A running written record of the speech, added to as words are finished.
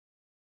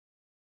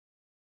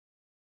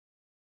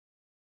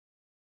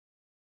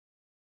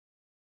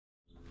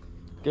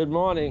Good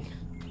morning.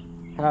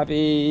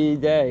 Happy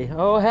day.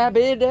 Oh,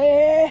 happy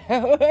day.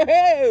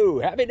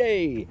 Happy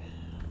day.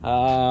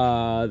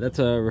 That's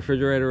a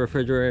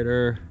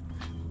refrigerator,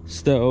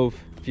 stove.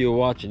 If you were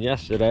watching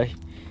yesterday,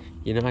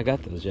 you know I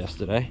got those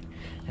yesterday.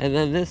 And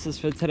then this is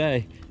for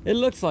today. It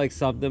looks like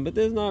something, but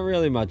there's not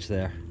really much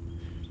there.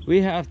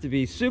 We have to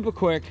be super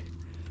quick.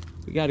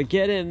 We got to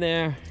get in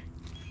there,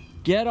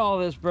 get all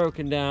this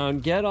broken down,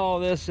 get all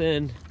this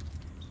in,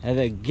 and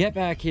then get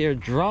back here,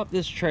 drop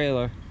this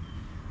trailer,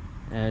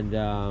 and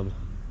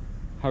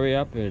hurry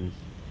up and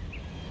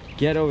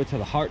get over to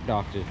the heart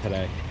doctor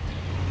today.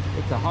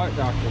 It's a heart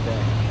doctor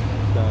day,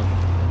 so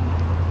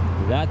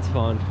that's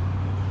fun.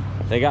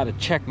 They got to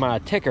check my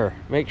ticker,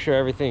 make sure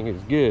everything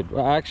is good.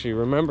 Well, actually,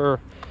 remember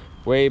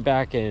way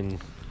back in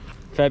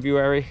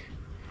February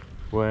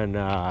when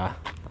I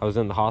was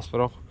in the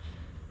hospital?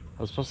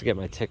 I was supposed to get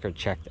my ticker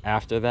checked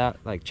after that,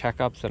 like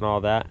checkups and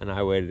all that, and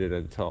I waited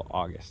until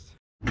August.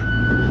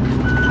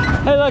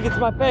 Hey, look, it's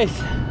my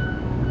face.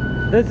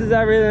 This is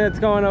everything that's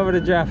going over to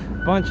Jeff.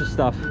 Bunch of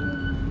stuff.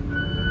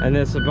 And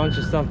there's a bunch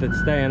of stuff that's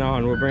staying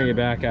on. We'll bring it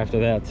back after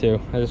that too.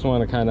 I just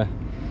want to kind of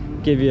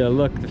give you a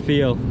look, the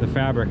feel, the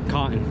fabric,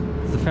 cotton.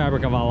 It's the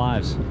fabric of our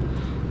lives.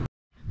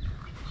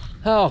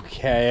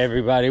 Okay,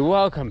 everybody,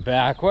 welcome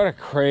back. What a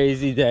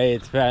crazy day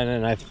it's been,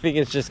 and I think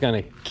it's just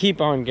gonna keep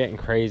on getting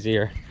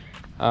crazier.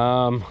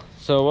 So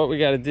what we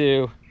got to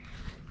do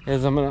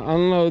is I'm gonna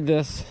unload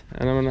this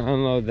and I'm gonna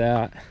unload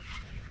that.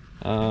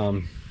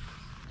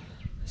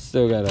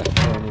 Still gotta,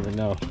 I don't even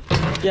know.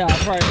 Yeah, I'll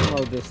probably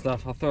unload this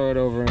stuff. I'll throw it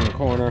over in the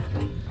corner,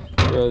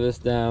 throw this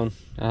down.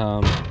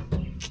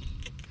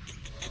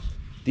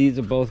 These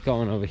are both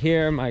going over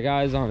here. My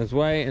guy's on his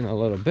way in a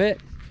little bit.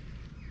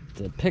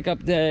 It's a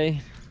pickup day.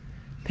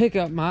 Pick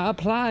up my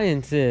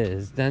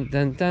appliances. Dun,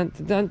 dun, dun,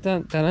 dun,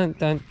 dun, dun, dun,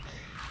 dun.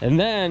 And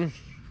then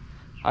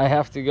I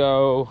have to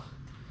go,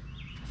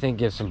 I think,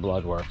 give some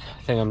blood work.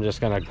 I think I'm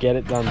just gonna get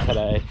it done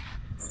today.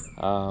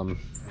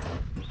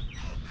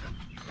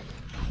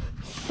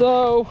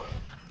 So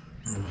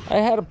I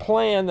had a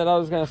plan that I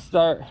was gonna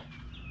start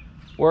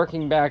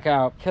working back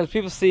out, because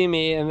people see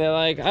me and they're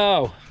like,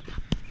 oh,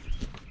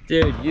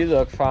 dude, you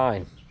look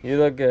fine. You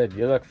look good.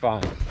 You look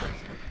fine.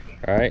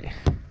 All right.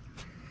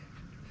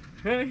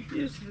 Hey,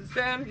 you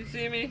stand, you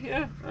see me?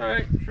 Yeah, all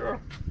right,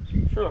 sure.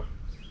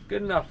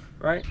 Good enough,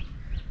 right?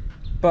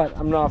 But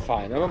I'm not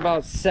fine. I'm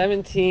about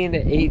 17 to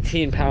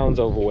 18 pounds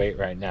overweight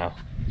right now.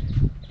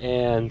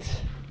 And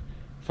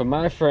for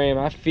my frame,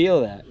 I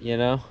feel that, you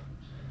know?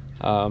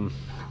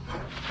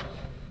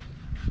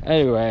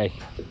 Anyway,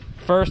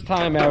 first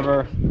time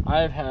ever,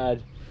 I've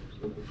had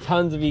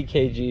tons of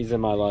EKGs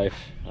in my life.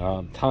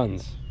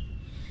 Tons.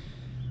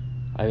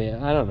 I mean,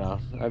 I don't know.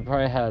 I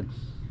probably had,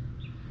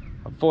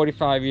 I'm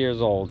 45 years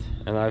old,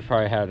 and I've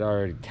probably had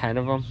already 10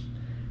 of them.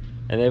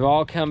 And they've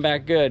all come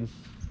back good.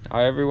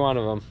 Every one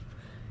of them.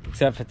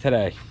 Except for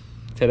today.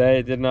 Today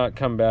it did not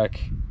come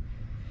back.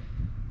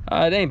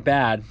 It ain't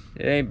bad.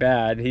 It ain't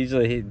bad. He's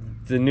the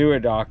newer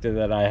doctor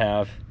that I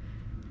have.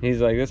 He's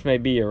like, this may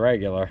be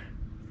irregular,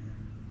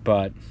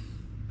 but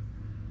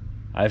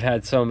I've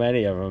had so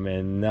many of them,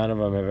 and none of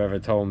them have ever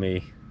told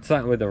me it's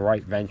something with the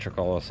right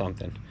ventricle or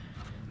something.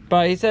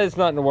 But he said it's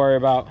nothing to worry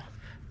about.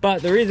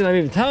 But the reason I'm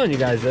even telling you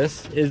guys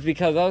this is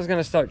because I was going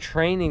to start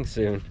training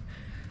soon,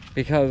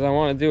 because I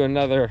want to do a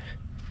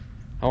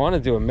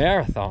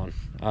marathon.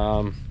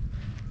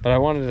 But I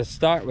wanted to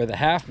start with a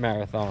half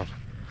marathon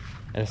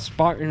and a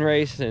Spartan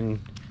race in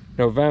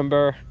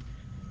November,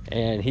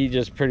 and he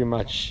just pretty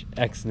much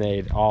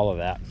ex-nayed all of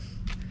that.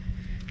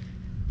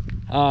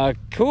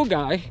 Cool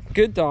guy,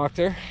 good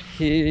doctor.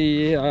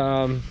 He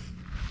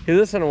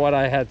listened to what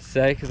I had to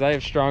say, because I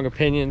have strong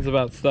opinions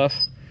about stuff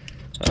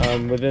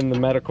within the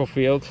medical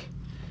field.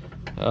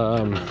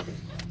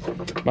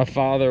 My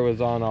father was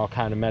on all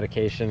kind of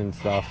medication and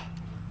stuff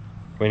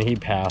when he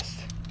passed,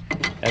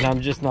 and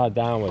I'm just not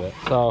down with it.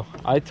 So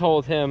I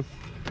told him,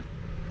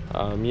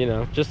 you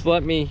know, just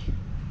let me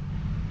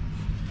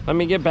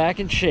get back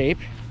in shape,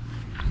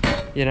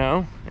 you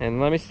know, and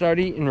let me start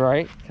eating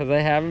right, because I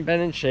haven't been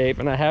in shape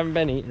and I haven't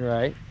been eating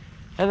right,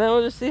 and then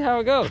we'll just see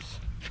how it goes,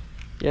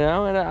 you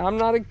know. And I'm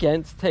not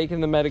against taking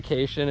the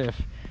medication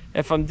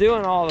if I'm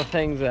doing all the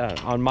things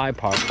that on my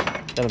part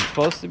that I'm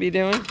supposed to be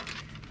doing,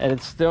 and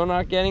it's still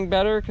not getting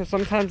better, because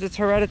sometimes it's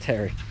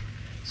hereditary.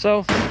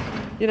 So,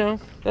 you know,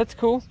 that's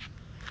cool.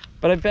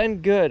 But I've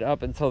been good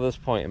up until this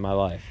point in my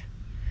life.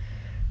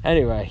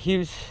 Anyway, he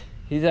was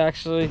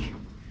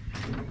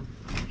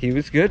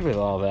good with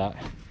all that.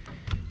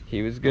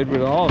 He's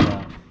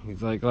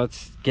like,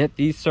 let's get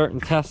these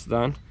certain tests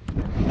done.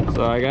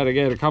 So I got to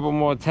get a couple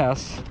more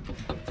tests.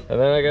 And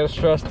then I got a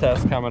stress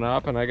test coming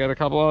up, and I got a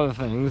couple other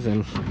things.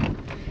 And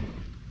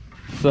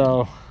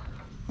so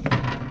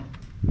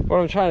what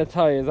I'm trying to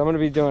tell you is I'm going to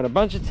be doing a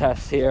bunch of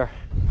tests here.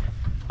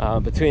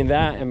 Between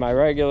that and my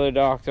regular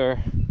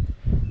doctor.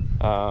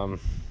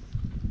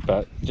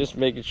 But just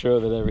making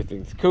sure that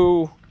everything's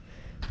cool.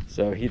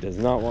 So he does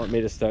not want me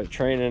to start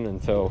training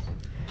until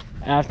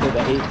after the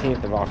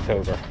 18th of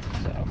October.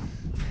 So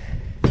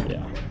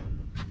yeah.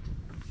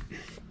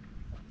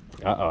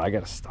 Uh-oh, I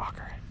got a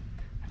stalker.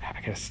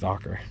 I got a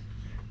stalker.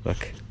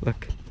 Look,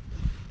 look,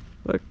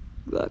 look,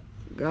 look.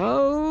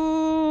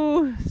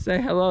 Oh,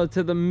 say hello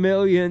to the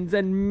millions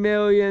and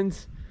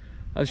millions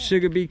of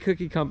Sugar Bee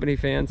Cookie Company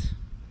fans.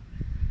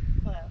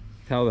 Hello.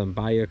 Tell them,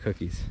 buy your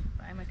cookies.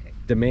 Buy my cookies.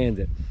 Demand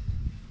it.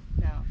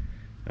 No.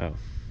 Oh.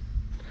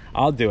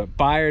 I'll do it.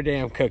 Buy your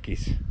damn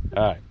cookies.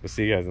 All right, we'll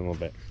see you guys in a little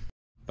bit.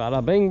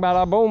 Bada bing,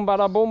 bada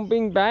boom,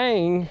 bing,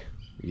 bang.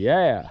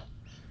 Yeah.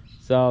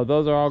 So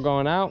those are all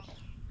going out.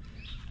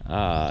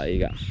 You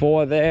got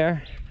 4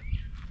 there.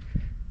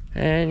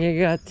 And you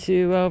got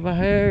 2 over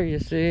here. You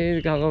see,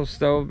 you got a little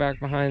stove back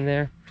behind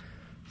there.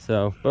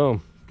 So,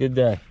 boom, good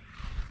day.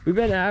 We've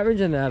been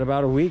averaging that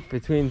about a week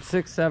between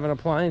 6-7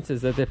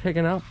 appliances that they're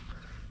picking up.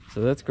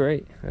 So that's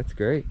great. That's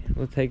great.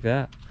 We'll take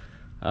that.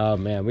 Oh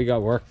man, we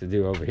got work to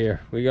do over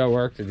here. We got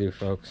work to do,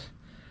 folks.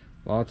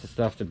 Lots of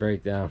stuff to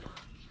break down.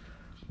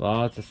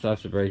 Lots of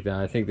stuff to break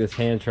down. I think this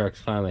hand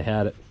truck's finally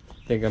had it.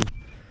 Look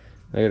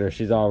at her,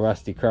 she's all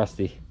rusty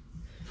crusty.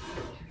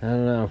 I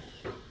don't know.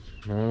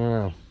 I don't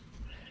know.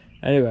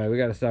 Anyway, we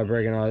got to start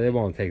breaking all. It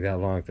won't take that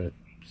long to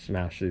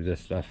smash through this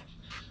stuff.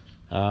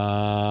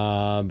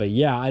 But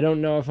yeah, I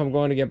don't know if I'm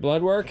going to get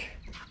blood work.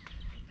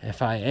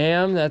 If I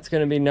am, that's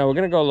going to be no. We're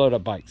going to go load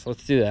up bikes.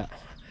 Let's do that.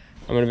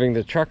 I'm going to bring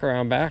the truck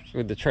around back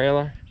with the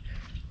trailer,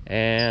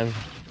 and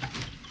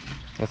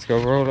let's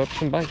go roll up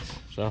some bikes.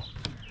 So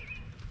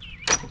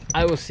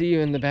I will see you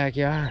in the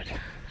backyard.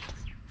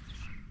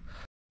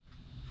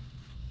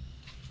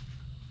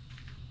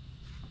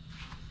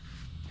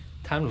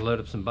 Time to load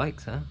up some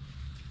bikes, huh?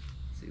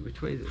 See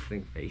which way is this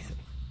thing facing.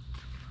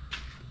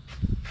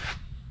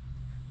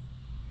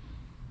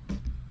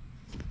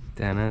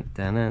 Dun it,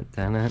 dun it,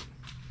 dun it.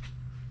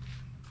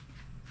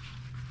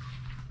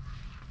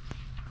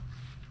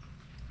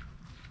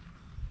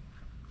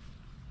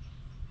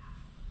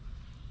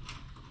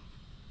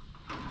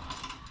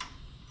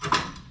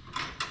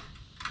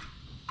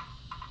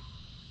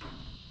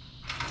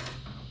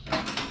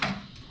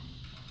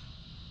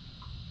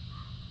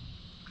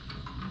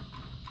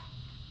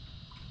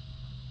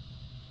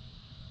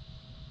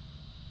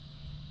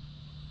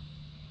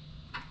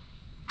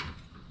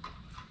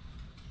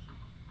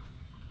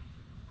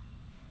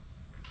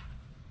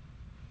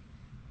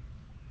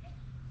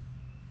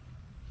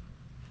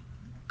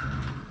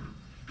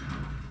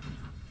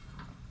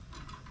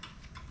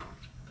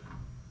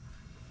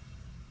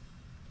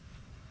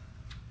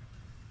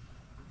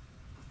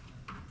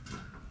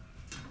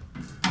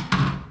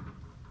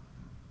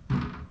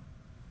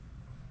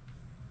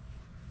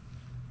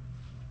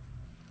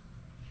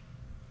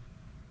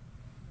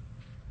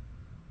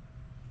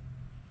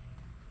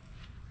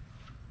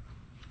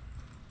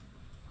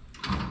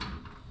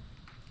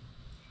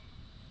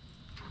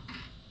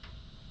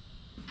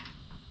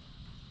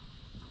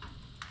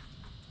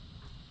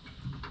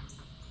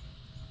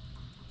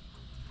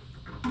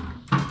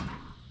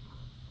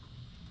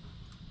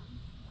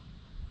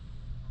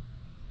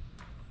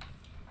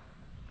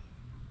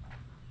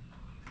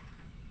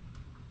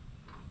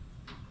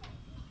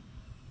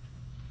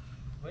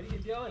 What are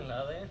you doing,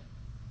 Lillian?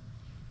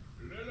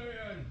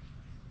 Lillian!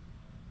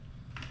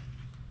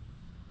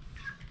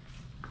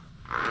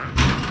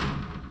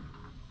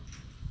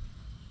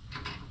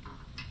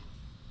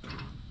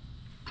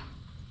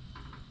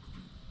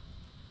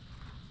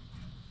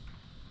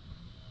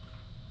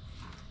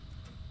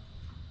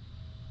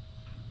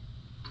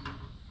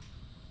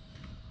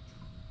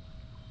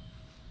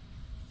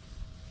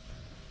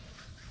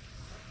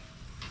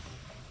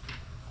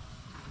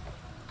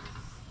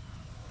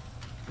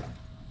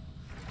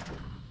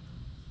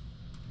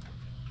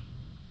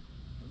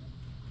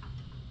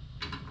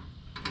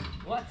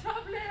 What's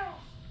up now?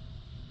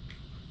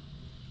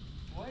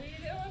 What are you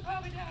doing,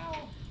 puppy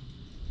dog?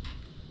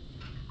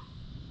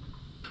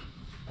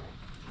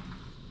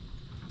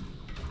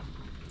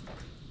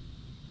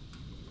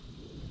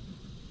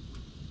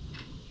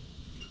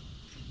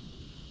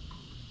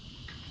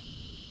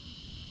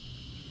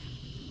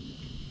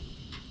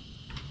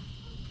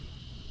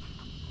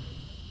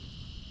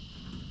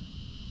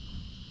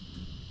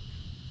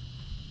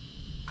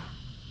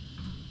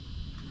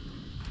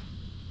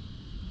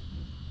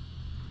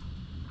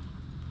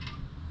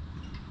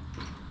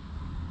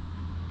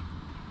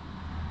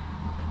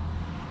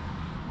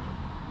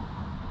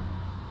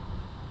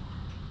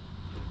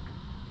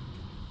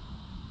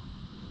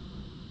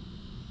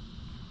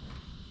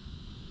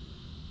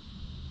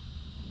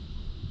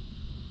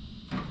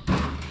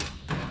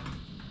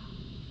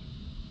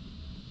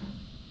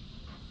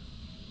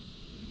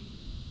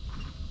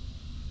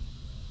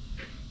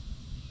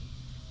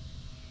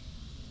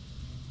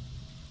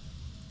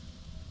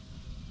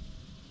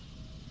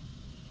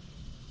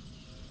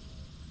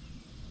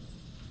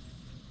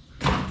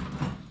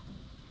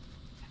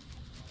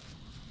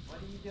 What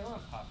are you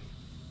doing, puppy?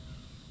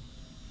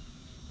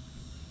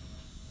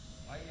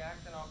 Why are you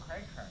acting all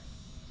cray-cray?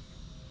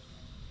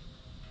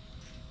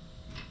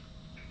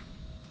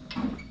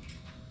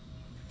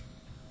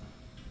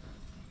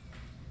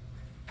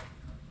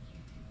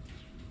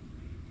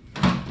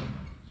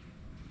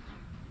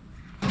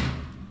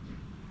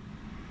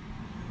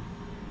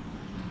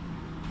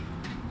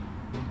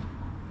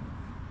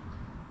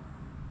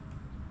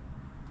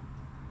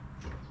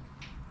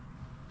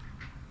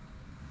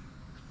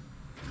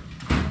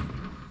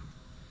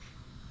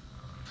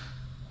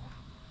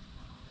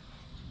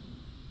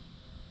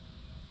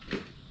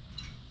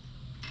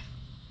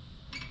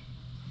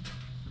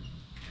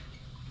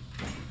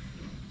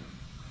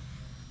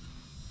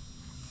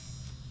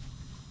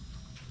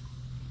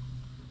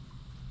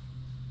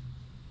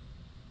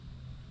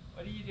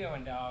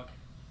 doing, dog?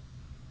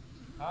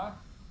 Huh?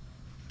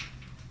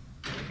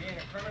 You being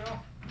a criminal?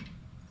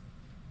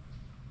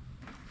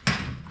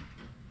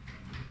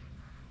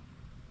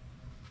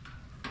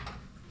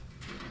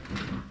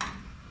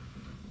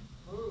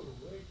 Ooh,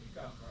 where'd you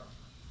come from?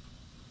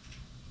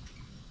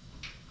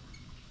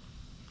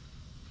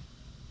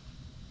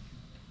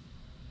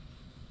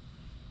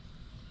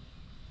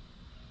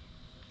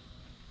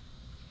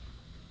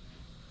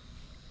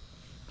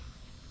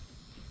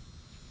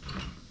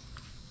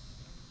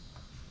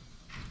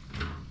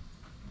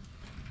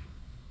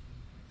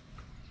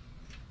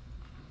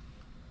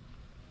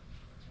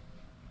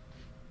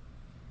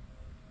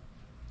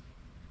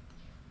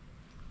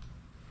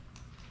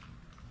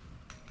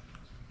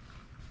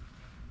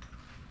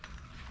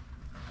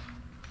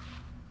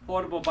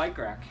 Portable bike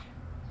rack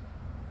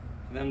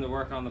for them to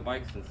work on the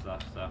bikes and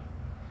stuff, so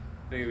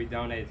figured we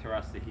donate it to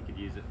Rusty, he could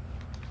use it.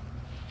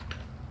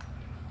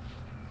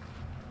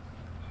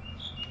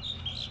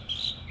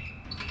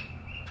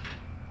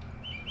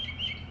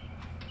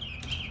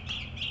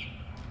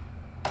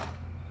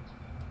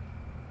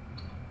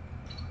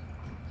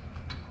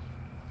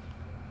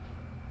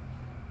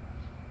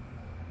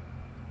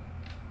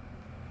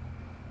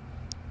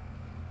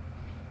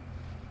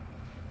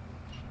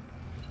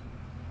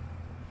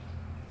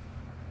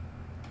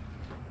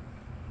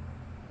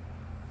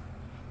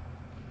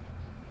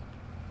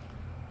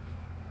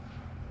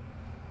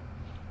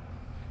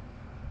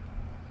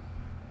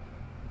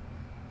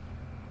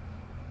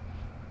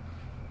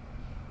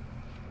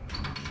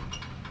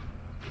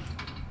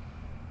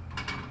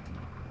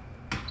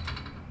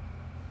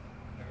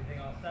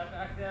 Set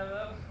back there,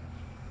 those.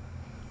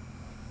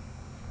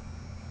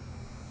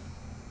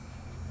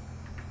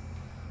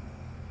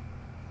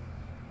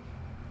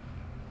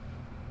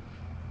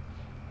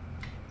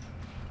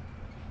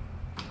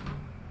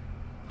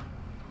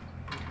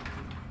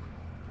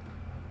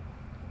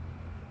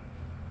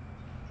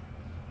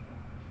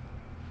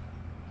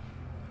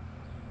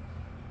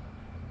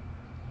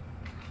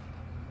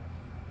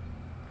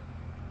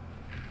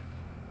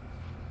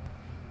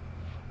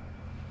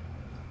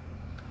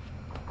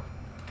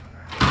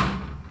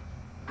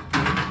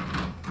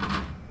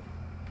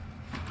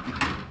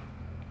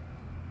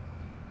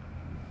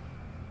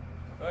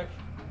 Push,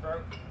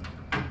 broke.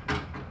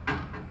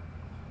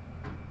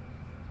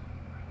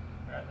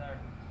 Right there.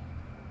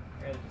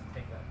 I gotta just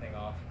take that thing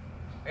off.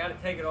 I gotta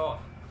take it off.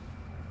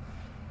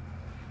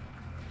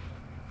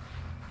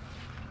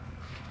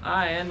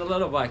 Alright, and the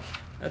little bike.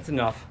 That's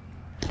enough.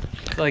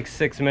 It's like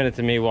 6 minutes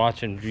of me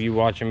watching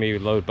me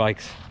load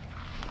bikes.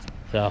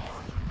 So,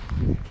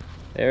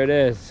 there it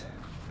is.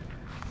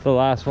 It's the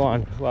last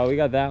one. Well, we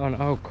got that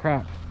one. Oh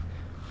crap.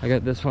 I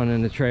got this one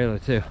in the trailer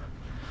too.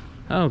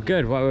 Oh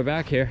good, while we're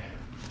back here.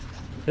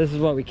 This is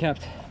what we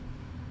kept.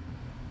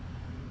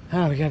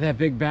 Oh, we got that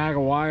big bag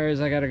of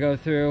wires I gotta go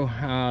through.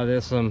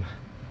 There's some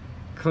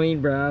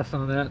clean brass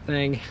on that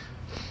thing.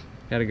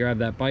 Gotta grab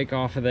that bike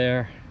off of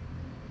there.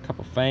 A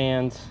couple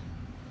fans.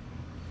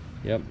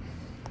 Yep,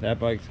 that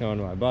bike's going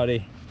to my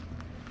buddy.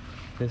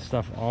 This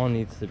stuff all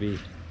needs to be.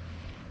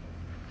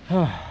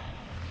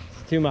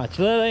 It's too much.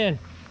 Lillian,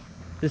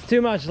 it's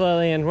too much,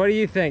 Lillian. What do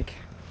you think?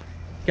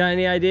 Got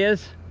any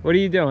ideas? What are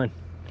you doing?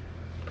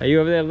 Are you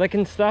over there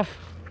licking stuff?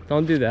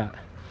 Don't do that.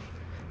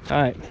 All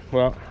right,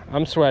 well,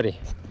 I'm sweaty,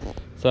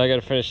 so I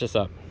gotta finish this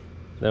up.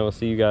 Then we'll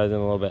see you guys in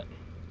a little bit.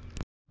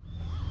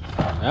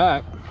 All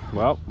right,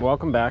 well,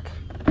 welcome back.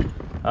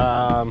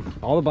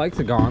 All the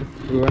bikes are gone.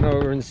 We went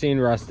over and seen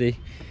Rusty.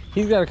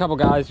 He's got a couple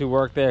guys who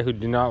work there who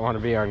do not want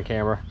to be on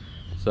camera,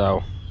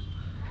 so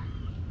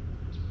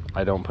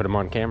I don't put them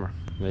on camera.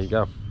 There you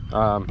go.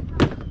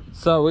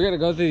 So we're gonna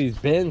go through these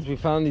bins. We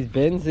found these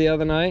bins the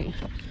other night.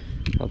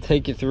 I'll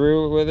take you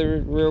through with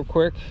it real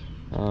quick.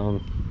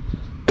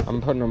 I'm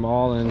putting them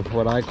all in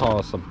what I call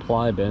a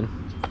supply bin.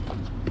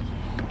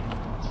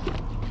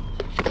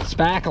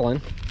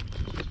 Spackling.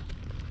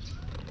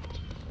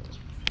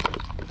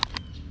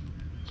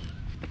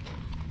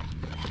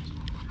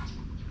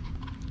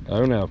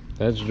 Oh no,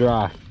 that's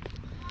dry.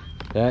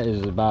 That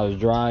is about as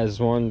dry as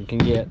one can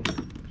get.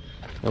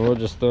 And we'll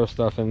just throw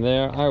stuff in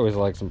there. I always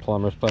like some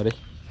plumber's putty.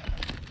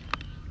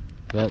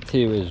 That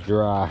too is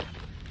dry.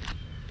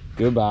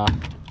 Goodbye.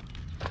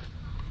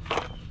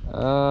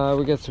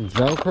 We got some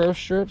Velcro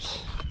strips.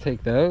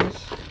 Take those.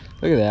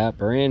 Look at that,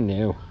 brand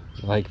new.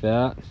 Like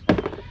that.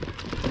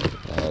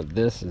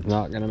 This is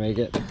not gonna make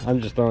it. I'm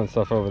just throwing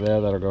stuff over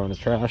there that'll go in the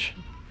trash.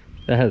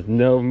 That has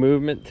no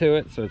movement to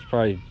it, so it's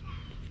probably,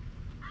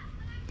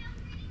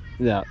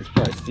 yeah, it's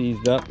probably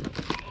seized up.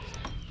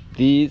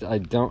 These I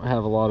don't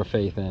have a lot of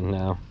faith in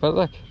now, but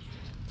look,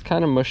 it's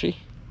kind of mushy.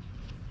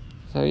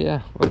 So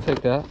yeah, we'll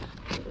take that.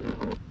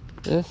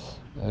 This,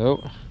 oh,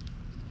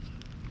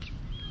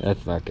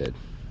 that's not good.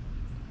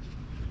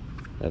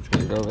 That's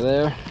gonna go over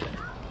there.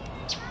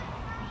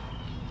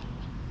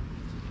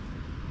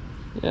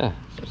 Yeah,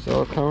 some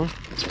silicone.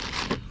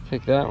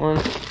 Take that one.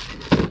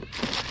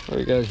 What do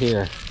we got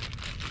here?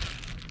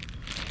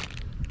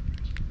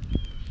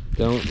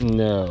 Don't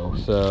know.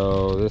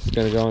 So this is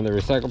gonna go in the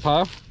recycle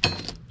pile.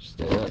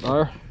 Stay that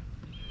there.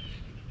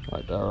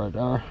 Right there, right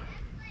there.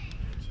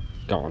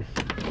 Gone.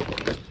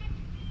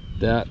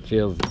 That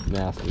feels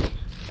nasty.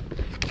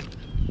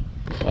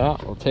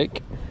 That we'll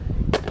take.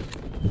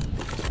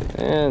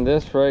 And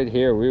this right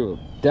here, we will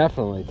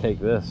definitely take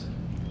this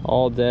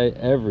all day,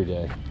 every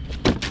day.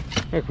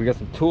 Look, we got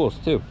some tools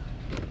too.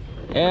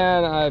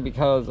 And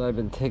because I've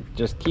been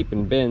just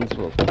keeping bins,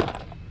 we'll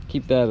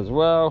keep that as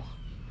well.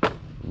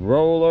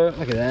 Roller,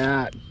 look at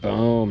that.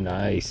 Boom,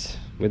 nice.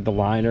 With the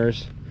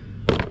liners,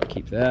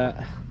 keep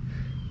that.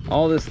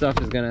 All this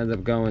stuff is gonna end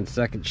up going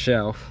second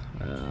shelf.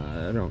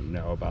 I don't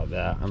know about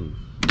that. I'm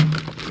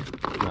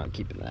not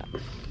keeping that.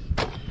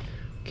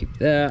 Keep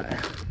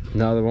that.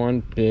 Another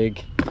one,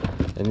 big.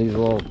 And these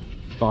little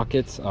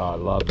buckets. Oh, I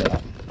love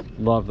that.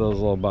 Love those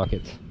little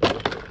buckets.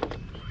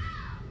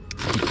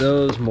 Keep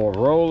those. More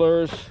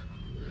rollers.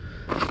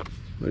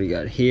 What do you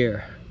got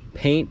here?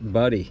 Paint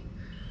Buddy.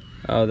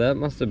 Oh, that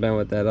must have been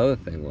what that other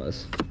thing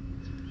was.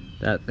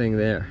 That thing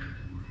there.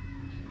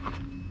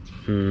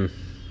 You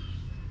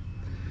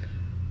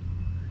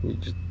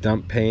just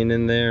dump paint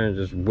in there and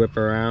just whip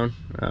around.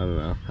 I don't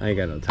know. I ain't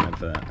got no time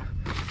for that.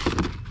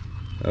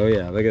 Oh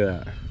yeah, look at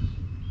that.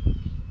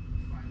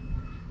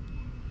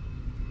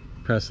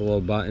 Press a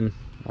little button,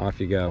 off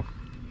you go.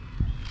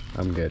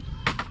 I'm good.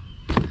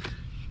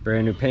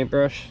 Brand new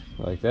paintbrush,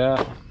 like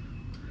that.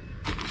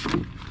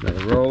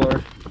 Another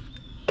roller.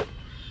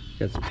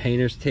 Got some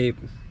painter's tape,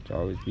 to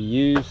always be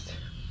used.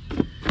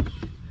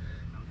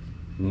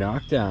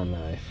 Knockdown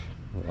knife.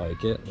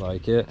 Like it,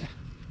 like it.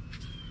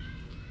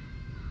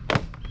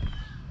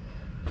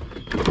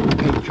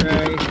 Paint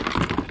tray.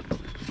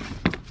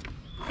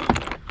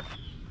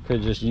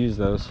 Could just use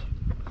those,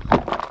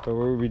 but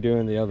we'll be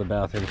doing the other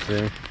bathroom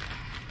soon.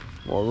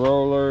 More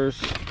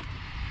rollers.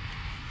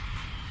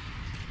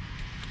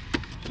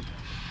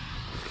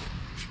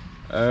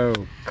 Oh,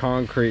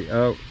 concrete.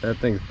 Oh, that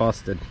thing's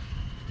busted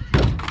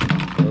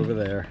over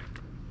there.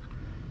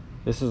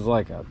 This is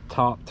like a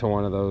top to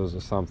one of those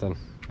or something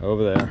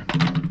over there.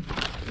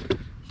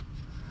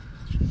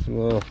 Some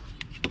little,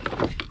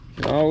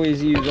 you can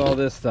always use all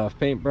this stuff.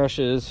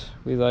 Paintbrushes.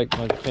 We like a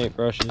bunch of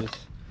paintbrushes.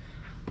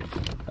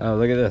 Oh,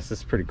 look at this. This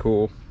is pretty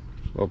cool.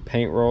 Little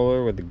paint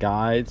roller with the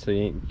guide so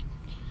you ain't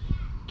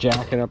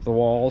jacking up the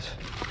walls.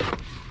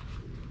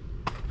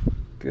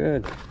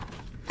 Good.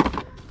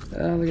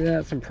 Oh, look at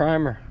that. Some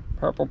primer.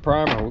 Purple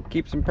primer. We'll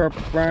keep some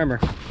purple primer.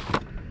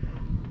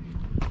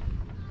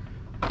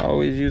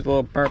 Always use a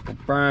little purple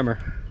primer.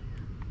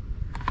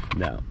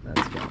 No,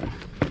 that's gone.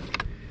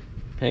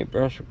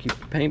 Paintbrush. We'll keep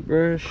the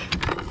paintbrush.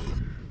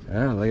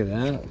 Oh, look at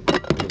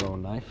that. Good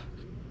old knife.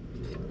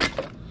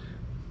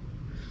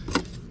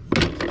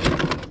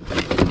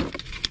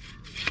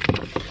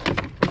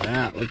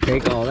 We'll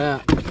take all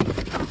that.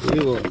 We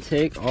will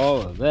take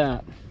all of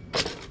that.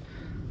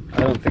 I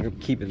don't think I'm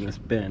keeping this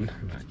bin.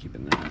 I'm not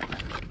keeping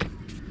that.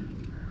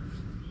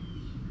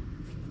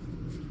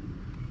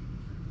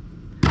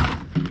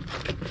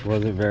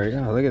 Wasn't very,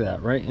 oh, look at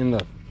that, right in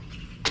the,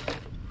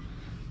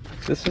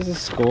 this is a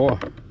score.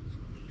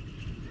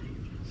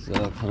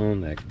 Cell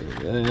phone, that goes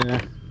there.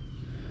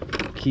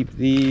 Keep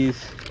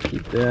these,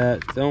 keep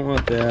that, don't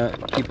want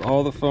that. Keep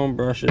all the foam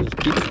brushes,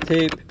 keep the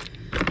tape.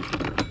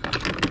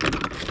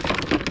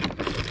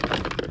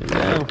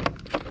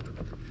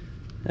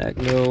 That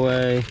can go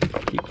away.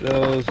 Keep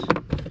those.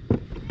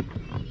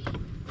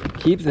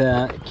 Keep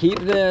that. Keep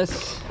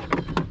this.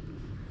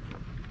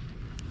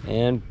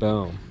 And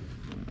boom.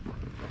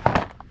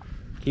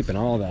 Keeping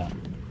all that.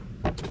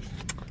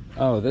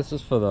 Oh, this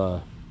is for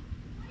the,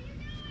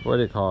 what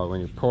do you call it?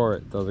 When you pour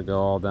it, does it go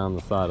all down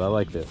the side? I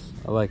like this.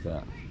 I like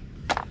that.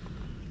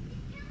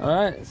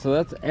 Alright, so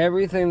that's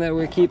everything that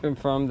we're keeping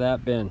from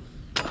that bin.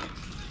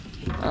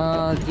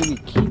 Do we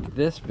keep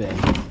this bin?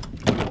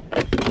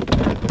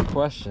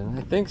 Question.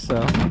 I think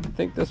so. I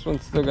think this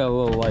one's still got a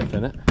little life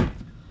in it,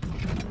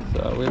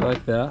 so we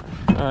like that.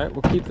 All right,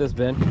 we'll keep this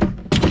bin.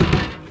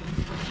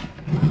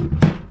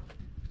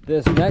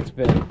 This next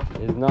bin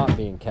is not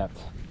being kept.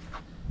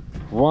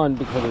 One,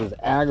 because it was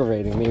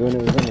aggravating me when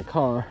it was in the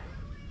car,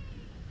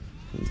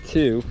 and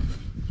two,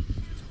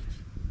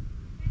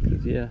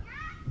 because yeah,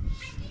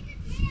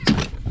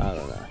 I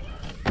don't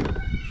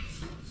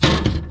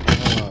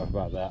know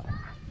about that.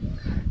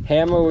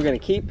 Hammer we're gonna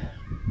keep.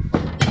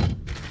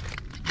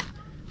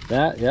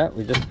 That, yeah,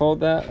 we just pulled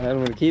that.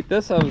 I'm gonna keep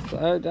this. I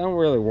don't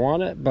really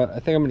want it, but I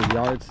think I'm gonna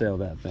yard sale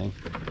that thing.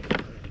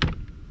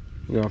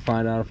 We're gonna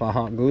find out if a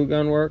hot glue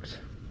gun works.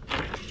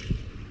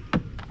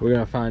 We're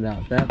gonna find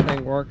out if that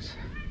thing works.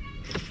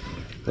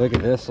 Look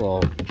at this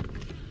little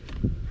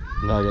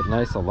nugget,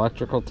 nice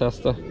electrical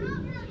tester.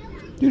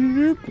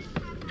 So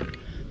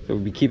we'll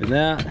be keeping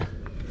that.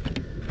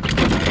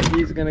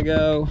 These are gonna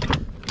go.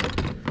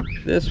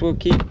 This will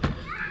keep.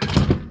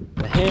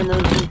 The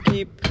hammers will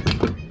keep.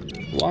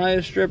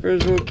 Wire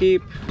strippers will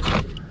keep.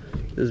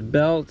 This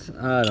belt,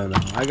 I don't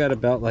know. I got a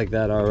belt like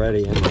that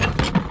already in there.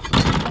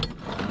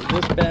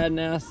 This bad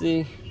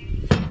nasty.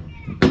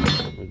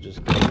 We'll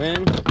just go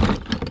in.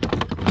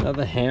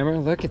 Another hammer.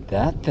 Look at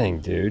that thing,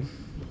 dude.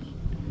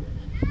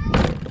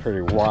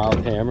 Pretty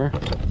wild hammer.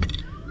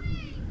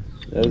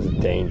 Those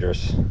are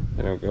dangerous.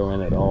 They don't go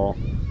in at all.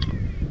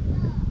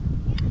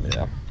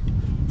 Yeah.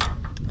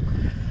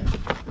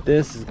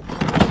 This is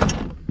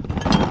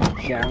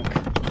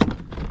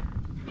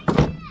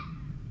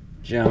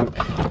junk.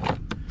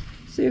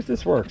 See if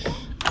this works.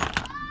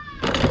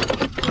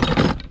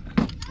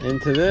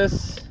 Into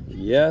this,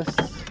 yes.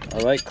 I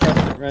like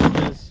crescent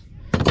wrenches.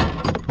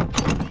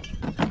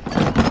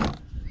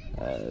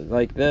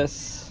 Like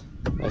this.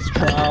 Nice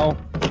trowel.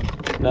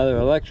 Another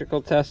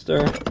electrical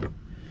tester.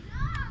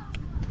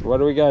 What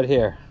do we got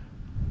here?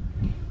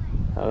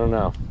 I don't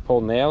know.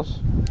 Pull nails?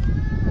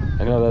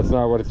 I know that's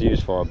not what it's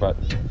used for, but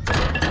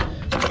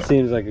it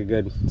seems like a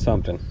good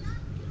something.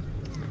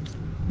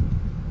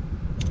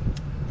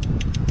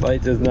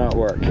 Light does not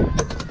work.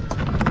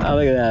 Oh,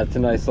 look at that. It's a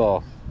nice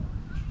little...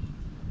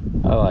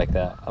 I like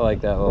that. I like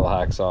that little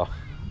hacksaw.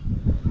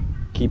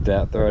 Keep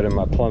that. Throw it in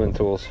my plumbing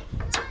tools.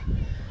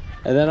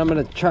 And then I'm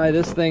going to try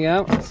this thing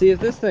out and see if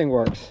this thing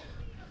works.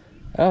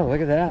 Oh,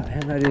 look at that.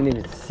 And I didn't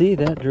even see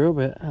that drill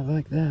bit. I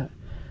like that.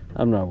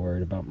 I'm not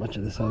worried about much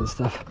of this other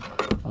stuff.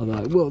 Although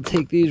I will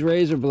take these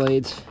razor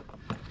blades.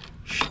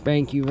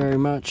 Thank you very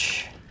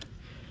much.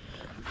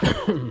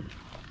 For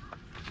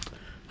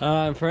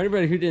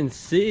anybody who didn't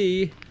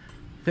see,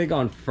 I think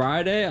on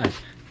Friday I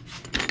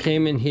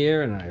came in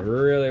here and I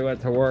really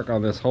went to work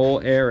on this whole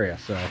area.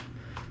 So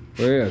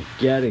we are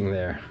getting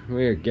there.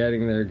 We are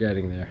getting there.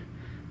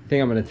 I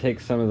think I'm going to take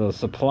some of those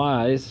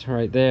supplies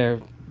right there,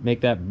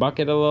 make that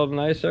bucket a little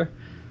nicer,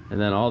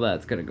 and then all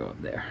that's going to go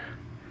up there.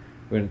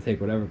 We're going to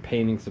take whatever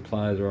painting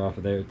supplies are off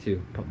of there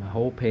too. Put my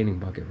whole painting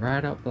bucket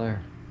right up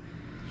there.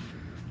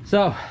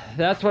 So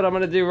that's what I'm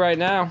going to do right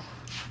now.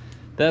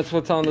 That's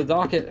what's on the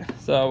docket.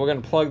 So we're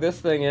going to plug this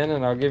thing in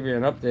and I'll give you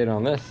an update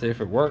on this, see if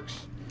it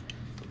works,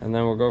 and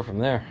then we'll go from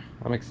there.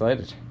 I'm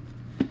excited. So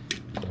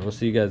we'll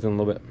see you guys in a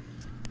little bit.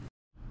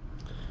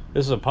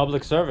 This is a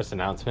public service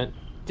announcement.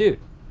 Dude,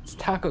 it's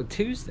Taco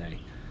Tuesday.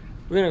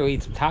 We're gonna go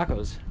eat some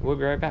tacos. We'll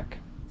be right back.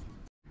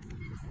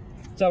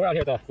 So we're out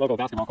here at the local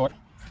basketball court.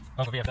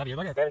 Local VFW.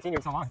 Look at it, they haven't seen you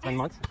in so long. It's been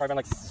months. It's probably been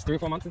like 3 or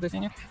 4 months since they've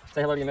seen you.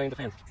 Say hello to your millions of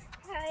fans.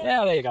 Hi.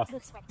 Yeah, there you go. She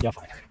looks sweaty. Yeah,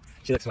 fine.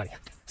 She looks sweaty.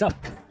 So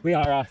we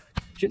are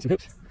shooting some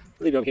hoops.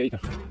 We'll leave you over here. You can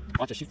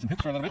watch us shoot some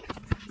hoops for a little bit.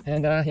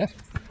 And yeah, trying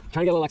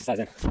to get a little exercise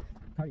in.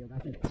 Cardio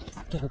back in.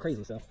 Can't go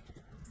crazy, so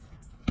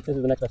this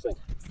is the next best thing.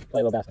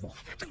 Play a little basketball.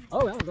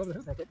 Oh, well, go over the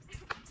hoop, that kid.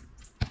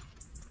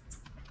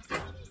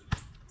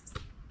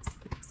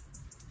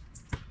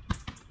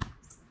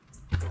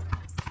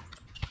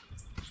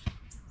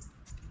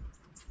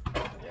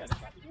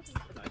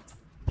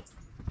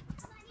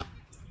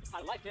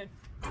 I like it.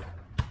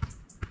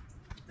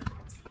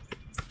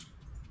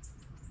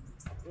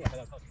 Yeah, that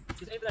was close.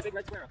 Just aim for that big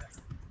red square up there.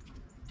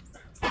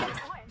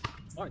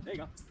 Orange, there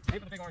you go. Aim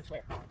for the big orange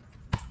square.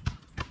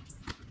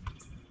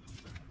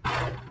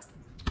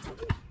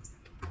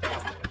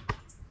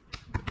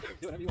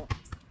 Do whatever you want.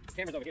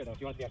 Camera's over here though,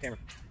 if you want it to be on camera.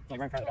 It's like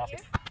right in front of the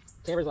basket.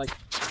 Camera's like,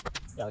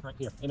 yeah, like right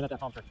here. Aiming at that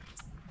palm tree.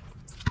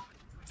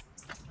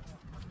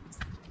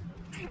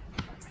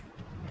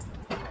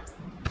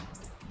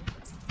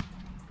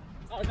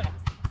 Oh, it's out.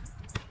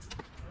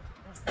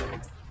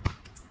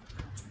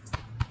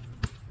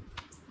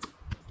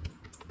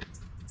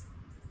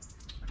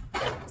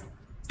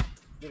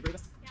 You want to breathe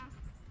it? Yeah.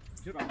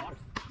 Shoot about water.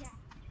 Yeah.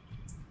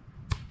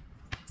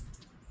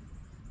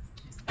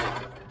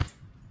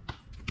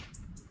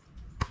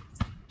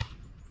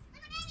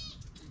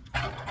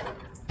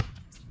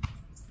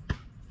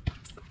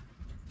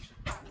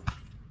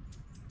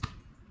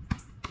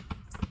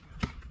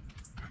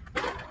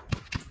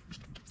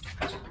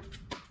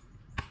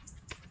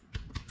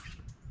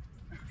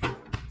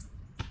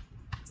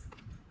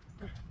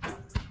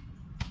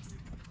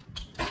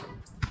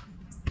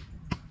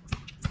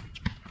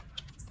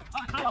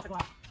 High off the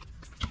glass.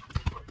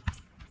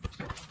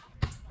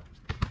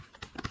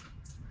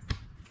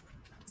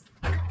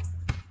 I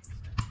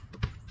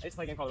used to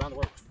play a game called Around the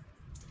World.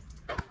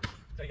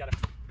 So you gotta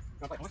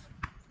play points.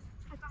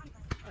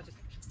 Just,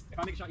 if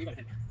I make a shot, you gotta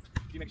hit.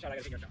 If you make a shot, I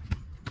gotta hit your shot.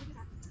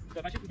 So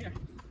if I shoot from here,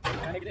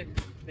 and I make it in,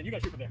 then you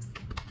gotta shoot from there.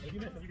 And if you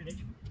miss, then you can H.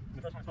 And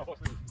the first time I smell force,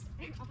 lose.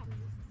 From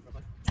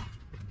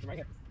right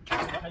here.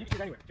 Now you can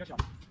shoot anywhere, just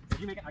shot. If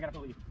you make it, I gotta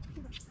believe.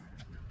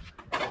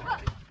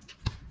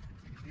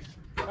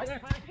 Right there,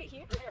 right here. Right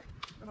here.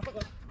 Where my foot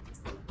was.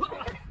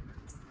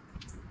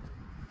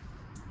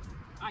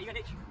 Ah, you got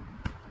H.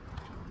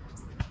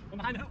 One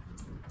behind the hoop.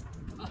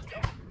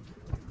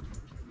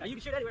 Now you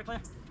can shoot anywhere,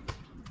 player.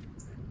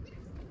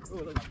 Ooh,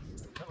 look at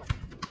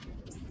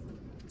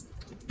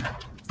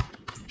that.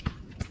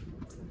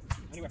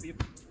 Anywhere for you.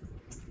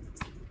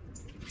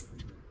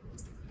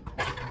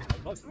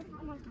 Close. Right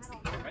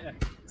there. Right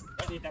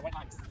underneath that white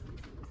line.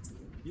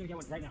 You're gonna get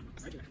one right now.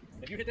 Right there.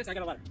 If you hit this, I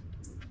got a letter.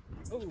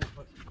 Ooh,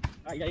 close.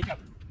 Alright, you got H up.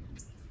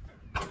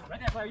 Right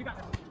there, player, you got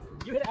it.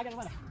 You hit it, I got a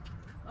letter.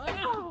 Oh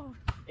no!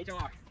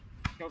 H-O-R.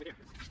 Go over here.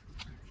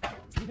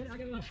 You hit it, I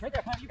got a letter. Right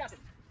there, player, you got it.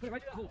 Put it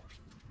right through that hole.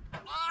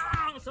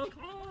 Oh, so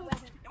close! It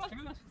wasn't.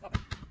 Stop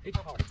it.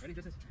 H-O-R. Ready?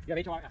 This is, you have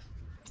H-O-R-S.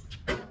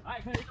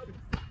 Alright, player, it's open.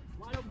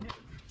 Wide open hit.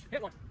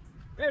 Hit one.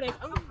 There it is.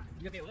 Oh, you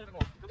got to be a little bit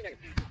more. Don't be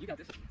negative. You got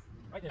this.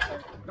 Right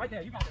there. Right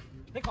there. You got this.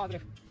 Think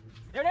positive.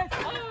 There it is.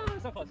 Oh,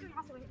 so close.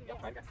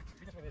 Yep, right there.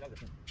 You just really love this.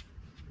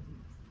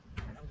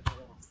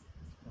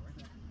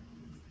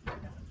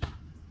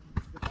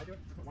 I do it.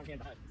 Put one hand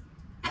behind.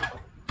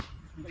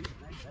 When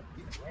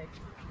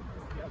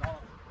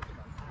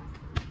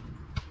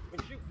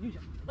you shoot, use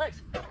your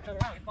legs. Turn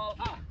around and follow.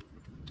 Ah.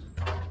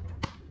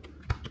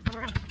 Turn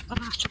around.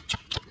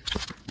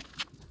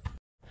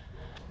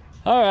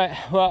 All right.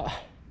 Well,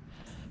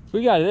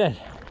 we got it in.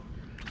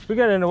 We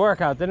got in the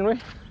workout, didn't we?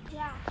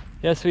 Yeah.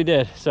 Yes, we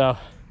did. So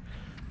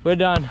we're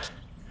done.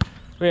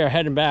 We are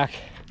heading back.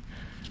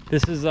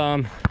 This is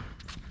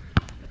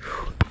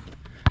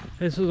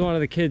this was one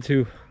of the kids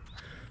who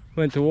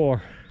went to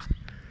war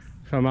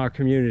from our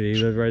community.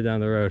 He lived right down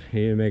the road.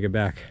 He didn't make it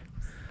back.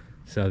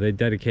 So they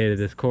dedicated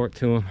this court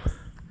to him.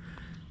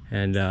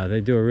 And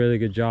they do a really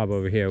good job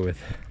over here with,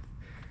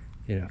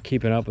 you know,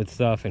 keeping up with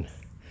stuff and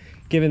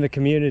giving the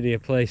community a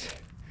place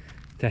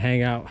to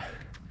hang out.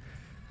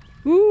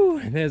 Woo!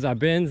 And there's our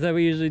bins that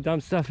we usually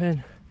dump stuff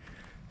in.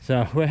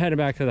 So we're heading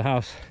back to the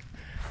house.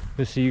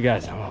 We'll see you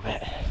guys in a little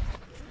bit.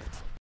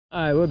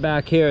 All right, we're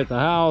back here at the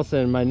house,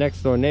 and my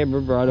next door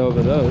neighbor brought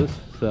over those.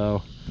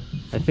 So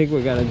I think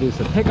we're gonna do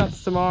some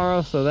pickups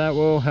tomorrow, so that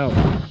will help.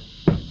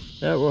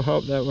 That will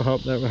help, that will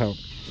help, that will help.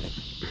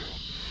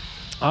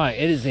 All right,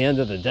 it is the end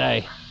of the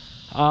day.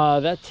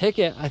 That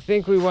ticket, I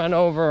think we went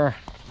over.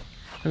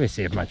 Let me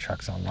see if my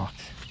truck's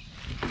unlocked.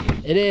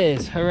 It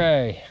is,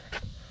 hooray.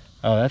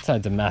 Oh, that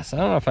side's a mess. I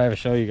don't know if I ever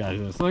show you guys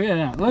this. Look at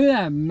that, look at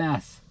that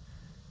mess.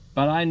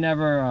 But I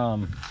never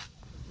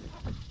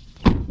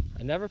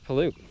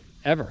pollute,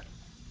 ever.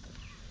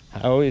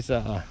 I always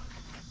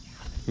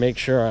make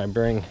sure I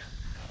bring,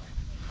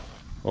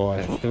 or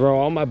I throw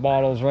all my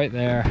bottles right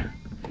there,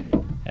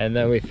 and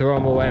then we throw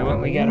them away when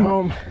we get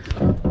home.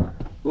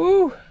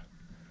 Woo!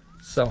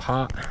 So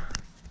hot.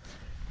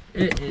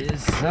 It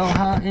is so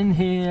hot in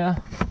here.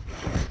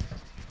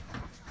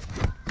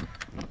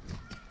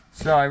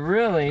 So I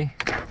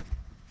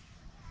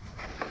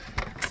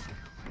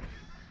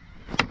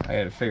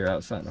gotta figure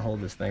out something to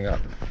hold this thing up.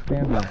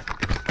 Damn it.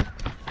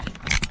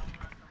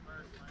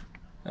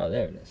 Oh,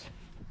 there it is.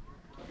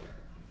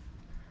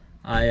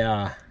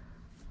 I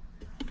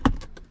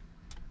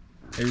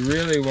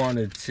really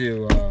wanted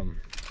to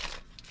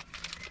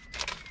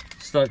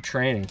start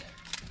training,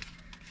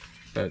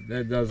 but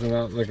that doesn't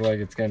look like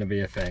it's going to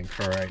be a thing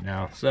for right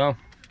now. So,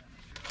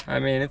 I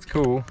mean, it's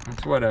cool.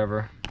 It's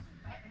whatever.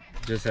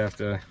 Just have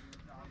to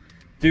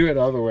do it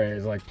other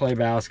ways, like play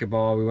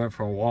basketball. We went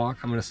for a walk.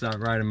 I'm going to start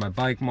riding my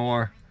bike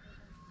more.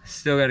 I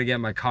still got to get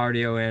my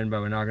cardio in,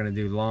 but we're not going to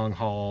do long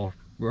haul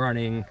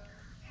running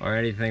or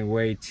anything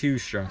way too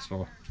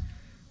stressful.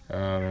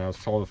 And I was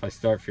told if I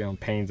start feeling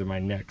pains in my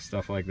neck,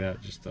 stuff like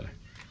that, just to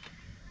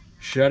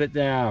shut it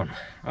down.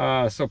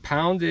 So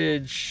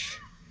poundage,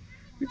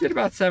 we did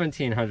about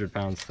 1,700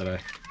 pounds today.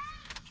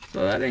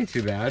 So that ain't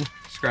too bad,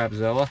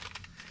 Scrapzilla.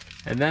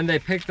 And then they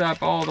picked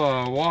up all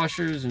the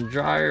washers and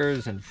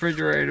dryers and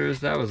refrigerators.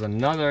 That was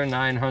another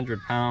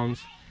 900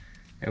 pounds.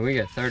 And we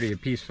got 30 a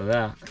piece for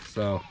that.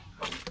 So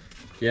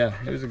yeah,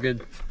 it was a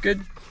good,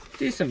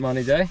 decent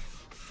money day.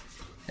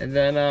 And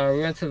then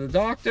we went to the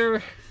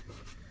doctor.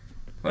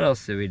 What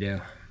else did we do?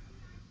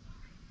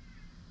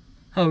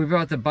 Oh, we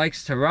brought the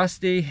bikes to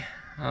Rusty.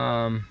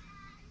 So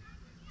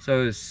it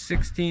was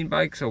 16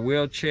 bikes, a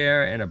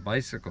wheelchair, and a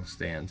bicycle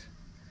stand.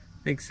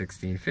 I think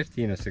 16,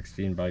 15 or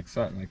 16 bikes,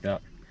 something like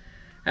that.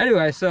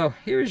 Anyway, so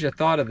here's your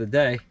thought of the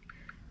day.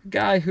 A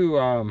guy who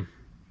I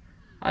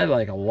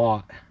like a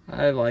lot.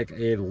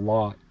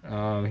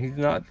 He's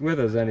not with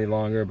us any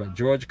longer, but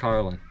George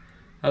Carlin.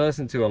 I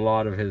listen to a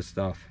lot of his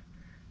stuff.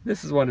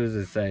 This is one of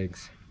his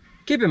sayings.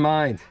 Keep in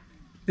mind,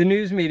 the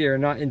news media are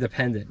not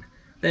independent.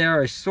 They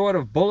are a sort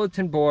of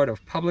bulletin board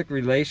of public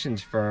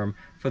relations firm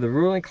for the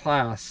ruling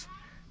class,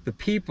 the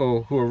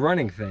people who are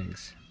running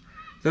things.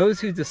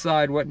 Those who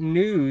decide what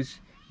news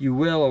you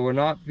will or will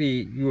not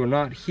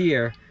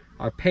hear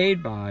are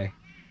paid by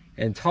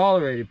and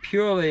tolerated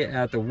purely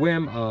at the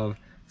whim of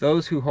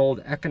those who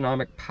hold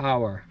economic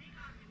power.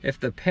 If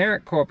the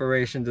parent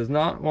corporation does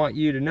not want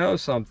you to know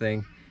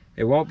something,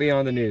 it won't be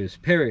on the news,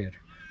 period.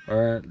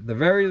 Or at the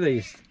very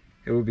least,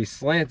 it will be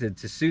slanted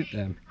to suit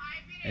them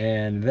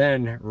and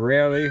then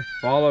rarely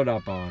followed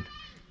up on.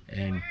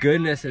 And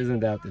goodness, isn't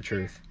that the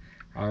truth?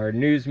 Our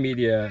news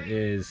media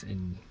is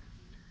in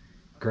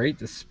great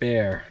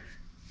despair.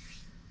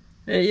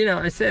 You know,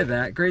 I say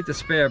that, great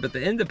despair, but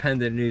the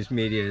independent news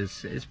media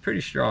is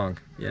pretty strong,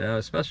 you know,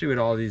 especially with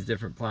all these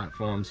different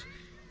platforms,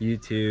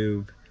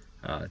 YouTube,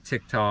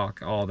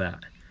 TikTok, all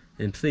that.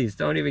 And please,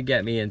 don't even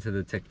get me into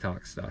the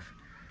TikTok stuff.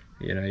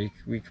 You know,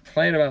 we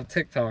complain about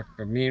TikTok,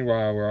 but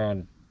meanwhile, we're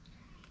on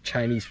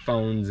Chinese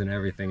phones and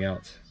everything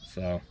else.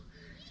 So,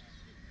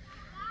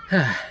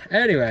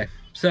 anyway,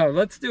 so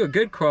let's do a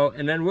good quote,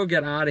 and then we'll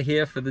get out of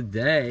here for the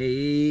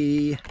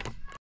day.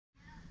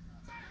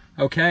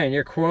 Okay, and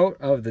your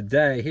quote of the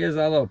day, here's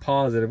our little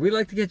positive. We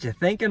like to get you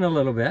thinking a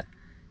little bit.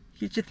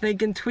 get your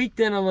thinking tweaked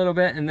in a little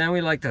bit, and then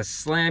we like to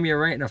slam you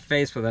right in the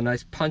face with a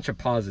nice punch of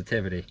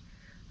positivity.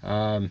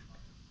 And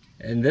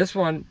this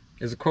one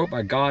is a quote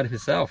by God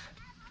himself.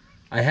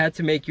 I had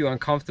to make you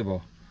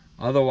uncomfortable,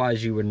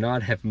 otherwise you would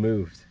not have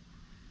moved.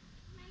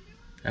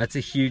 That's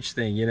a huge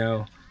thing, you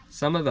know.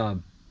 Some of the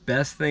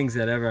best things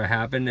that ever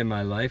happened in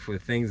my life were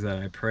things that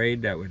I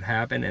prayed that would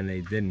happen and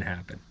they didn't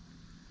happen.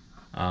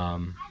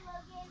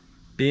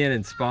 Being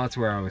in spots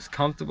where I was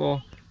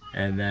comfortable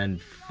and then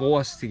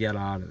forced to get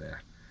out of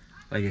there.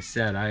 Like I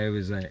said, I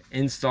was an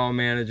install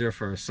manager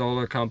for a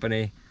solar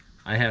company.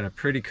 I had a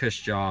pretty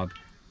cush job,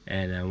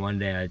 and then one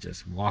day I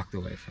just walked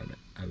away from it.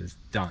 I was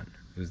done.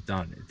 It was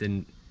done. It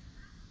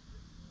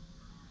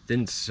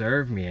didn't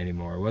serve me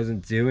anymore. It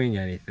wasn't doing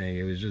anything.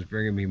 It was just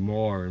bringing me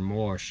more and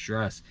more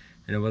stress.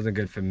 And it wasn't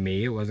good for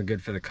me. It wasn't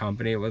good for the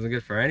company. It wasn't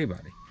good for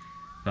anybody.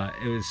 But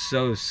it was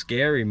so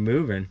scary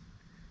moving,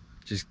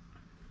 just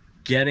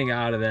getting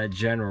out of that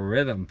general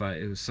rhythm. But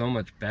it was so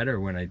much better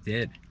when I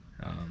did.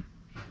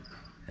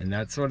 And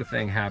that sort of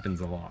thing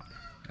happens a lot.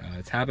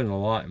 It's happened a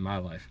lot in my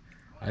life.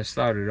 I've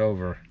started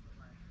over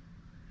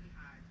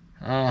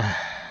a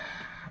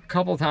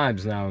couple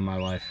times now in my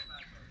life.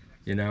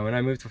 You know, when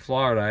I moved to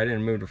Florida, I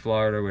didn't move to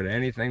Florida with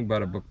anything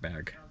but a book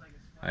bag.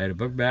 I had a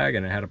book bag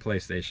and I had a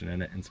PlayStation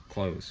in it and some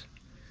clothes.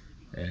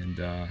 And,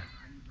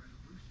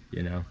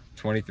 you know,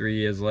 23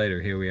 years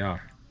later, here we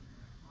are.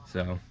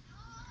 So,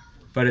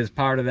 but as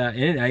part of that,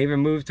 and I even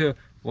moved to,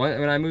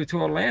 when I moved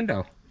to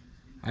Orlando,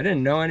 I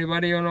didn't know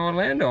anybody in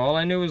Orlando. All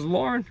I knew was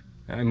Lauren.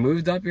 I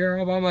moved up here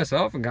all by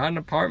myself and got an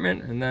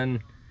apartment, and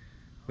then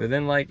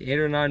within like 8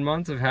 or 9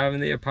 months of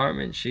having the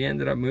apartment, she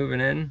ended up moving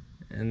in,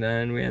 and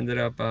then we ended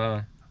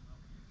up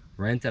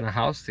renting a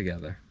house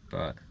together.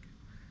 But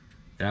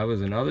that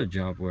was another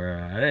jump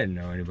where I didn't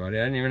know anybody.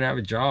 I didn't even have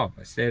a job.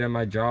 I stayed at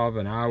my job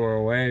an hour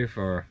away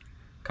for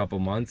a couple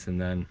months,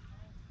 and then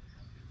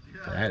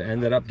that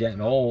ended up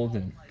getting old,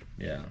 and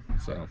yeah,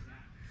 so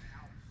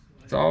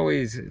it's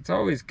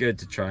always good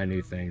to try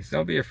new things.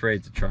 Don't be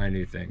afraid to try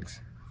new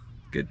things.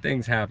 Good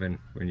things happen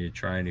when you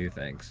try new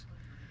things.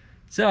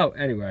 So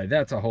anyway,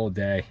 that's a whole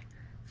day.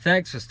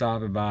 Thanks for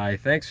stopping by.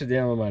 Thanks for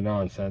dealing with my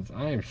nonsense.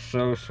 I am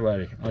so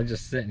sweaty. I'm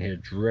just sitting here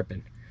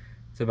dripping.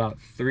 It's about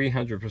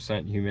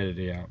 300%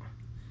 humidity out.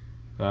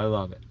 But I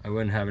love it. I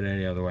wouldn't have it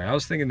any other way. I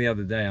was thinking the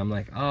other day, I'm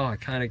like, oh, I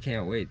kind of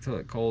can't wait till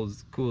it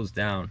cools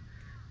down.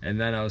 And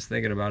then I was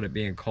thinking about it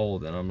being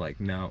cold, and I'm like,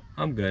 no,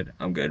 I'm good.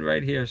 I'm good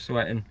right here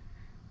sweating,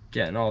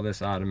 getting all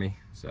this out of me.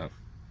 So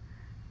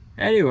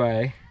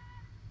anyway,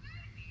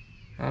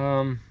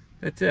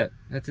 that's it.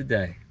 That's a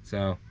day.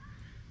 So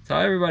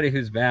tell everybody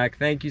who's back,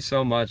 thank you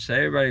so much. To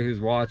everybody who's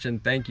watching,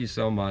 thank you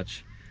so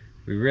much.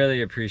 We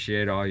really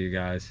appreciate all you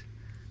guys.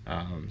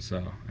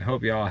 So I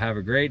hope you all have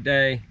a great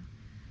day.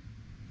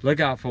 Look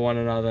out for one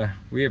another.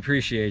 We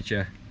appreciate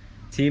you.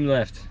 Team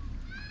Lift.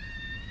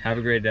 Have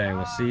a great day.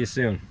 We'll see you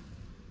soon.